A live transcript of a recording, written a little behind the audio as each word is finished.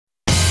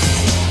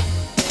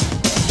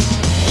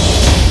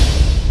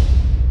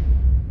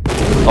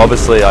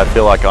Obviously, I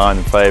feel like I'm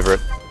the favourite,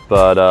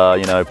 but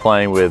you know,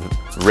 playing with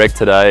Rick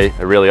today,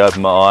 it really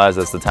opened my eyes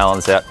as the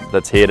talent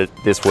that's here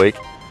this week.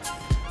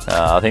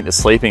 I think the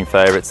sleeping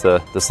favourite's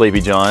the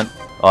sleepy giant,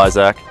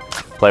 Isaac.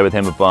 Play with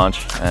him a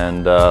bunch,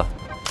 and the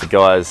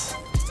guy's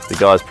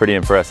pretty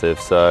impressive.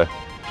 So,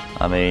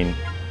 I mean,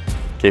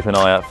 keep an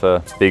eye out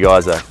for Big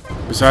Isaac.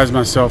 Besides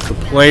myself,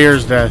 the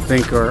players that I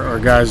think are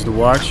guys to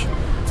watch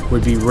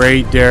would be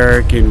Ray,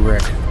 Derek, and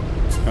Rick.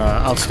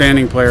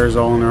 Outstanding players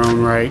all in their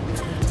own right.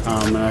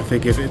 And I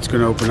think it's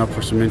going to open up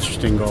for some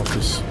interesting golf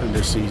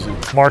this season.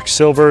 Mark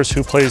Silvers,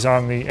 who plays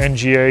on the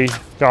NGA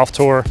Golf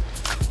Tour,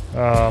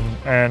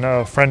 and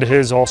a friend of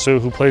his also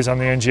who plays on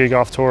the NGA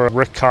Golf Tour,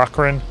 Rick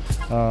Cochran,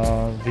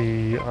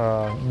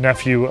 the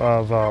nephew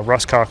of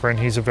Russ Cochran.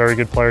 He's a very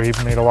good player. He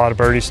made a lot of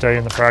birdies today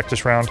in the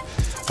practice round.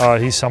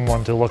 He's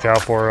someone to look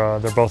out for.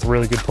 They're both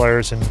really good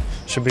players and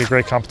should be a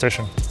great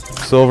competition.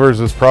 Silvers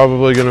is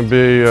probably going to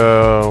be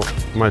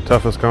my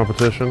toughest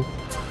competition.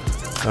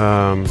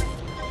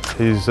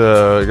 He's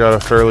got a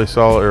fairly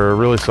solid, or a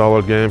really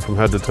solid game from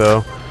head to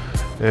toe,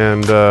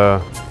 and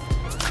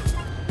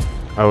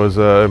I was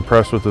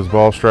impressed with his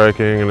ball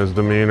striking and his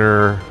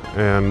demeanor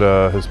and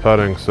his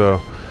putting.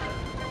 So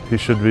he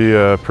should be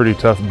a pretty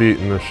tough beat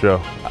in this show.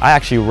 I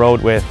actually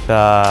rode with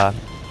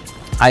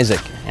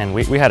Isaac, and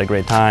we had a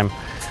great time.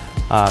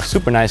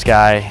 Super nice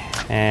guy,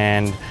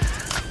 and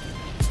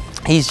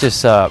he's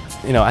just,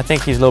 you know, I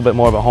think he's a little bit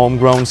more of a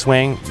homegrown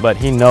swing, but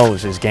he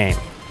knows his game.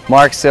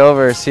 Mark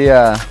Silvers,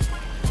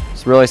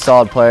 he's really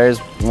solid players,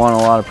 won a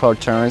lot of pro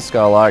tournaments,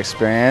 got a lot of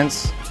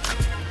experience.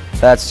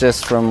 That's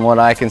just from what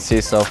I can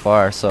see so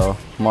far, so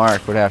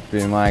Mark would have to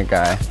be my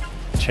guy.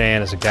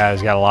 Chan is a guy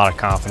who's got a lot of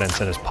confidence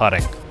in his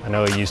putting. I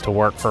know he used to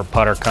work for a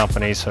putter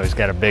company, so he's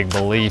got a big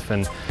belief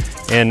in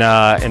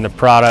the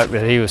product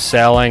that he was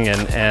selling,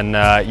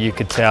 and you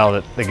could tell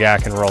that the guy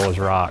can roll his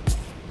rock.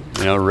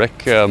 You know,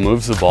 Rick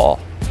moves the ball.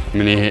 I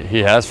mean, he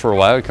has for a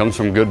while. He comes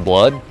from good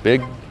blood,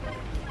 big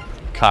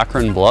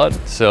Cochran blood.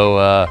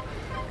 So,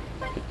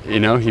 you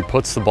know, he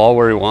puts the ball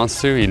where he wants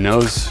to. He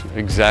knows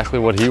exactly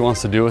what he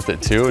wants to do with it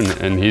too,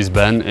 and he's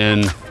been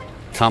in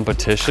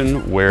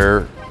competition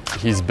where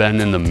he's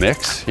been in the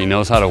mix. He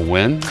knows how to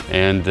win,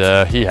 and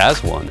he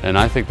has won. And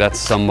I think that's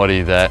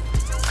somebody that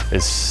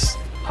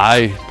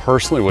I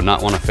personally would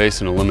not want to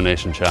face an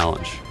elimination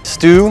challenge.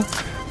 Stu,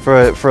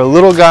 for a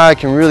little guy,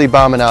 can really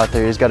bomb it out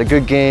there. He's got a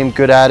good game,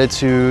 good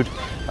attitude,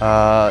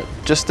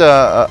 just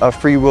a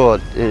free will,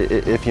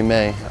 if you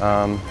may.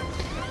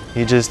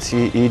 He just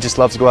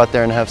loves to go out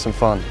there and have some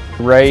fun.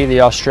 Ray,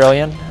 the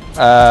Australian,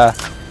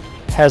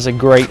 has a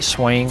great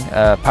swing,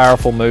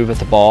 powerful move at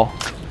the ball.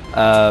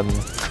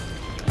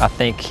 I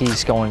think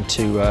he's a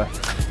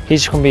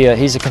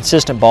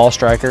consistent ball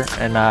striker,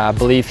 and I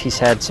believe he's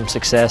had some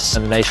success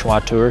in the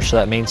nationwide tour, so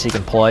that means he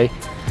can play.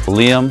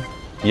 Liam,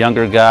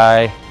 younger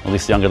guy, at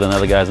least younger than the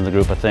other guys in the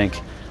group, I think.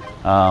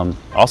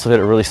 Also hit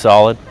it really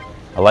solid.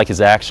 I like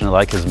his action, I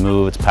like his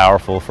move. It's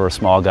powerful for a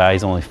small guy.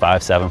 He's only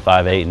 5'7",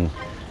 5'8", and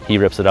he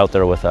rips it out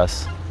there with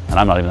us. And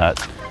I'm not even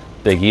that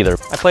big either.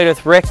 I played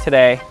with Rick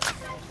today,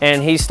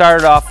 and he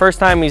started off, first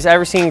time he's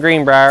ever seen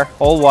Greenbrier,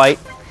 old white.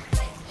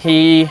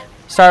 He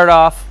started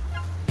off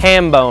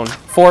ham bone,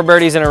 4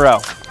 birdies in a row.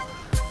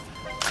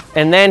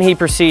 And then he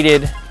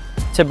proceeded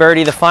to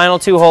birdie the final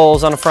 2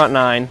 holes on the front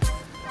 9,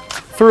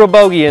 threw a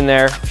bogey in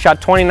there, shot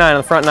 29 on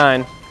the front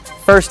 9.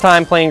 First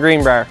time playing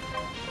Greenbrier.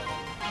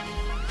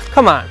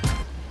 Come on.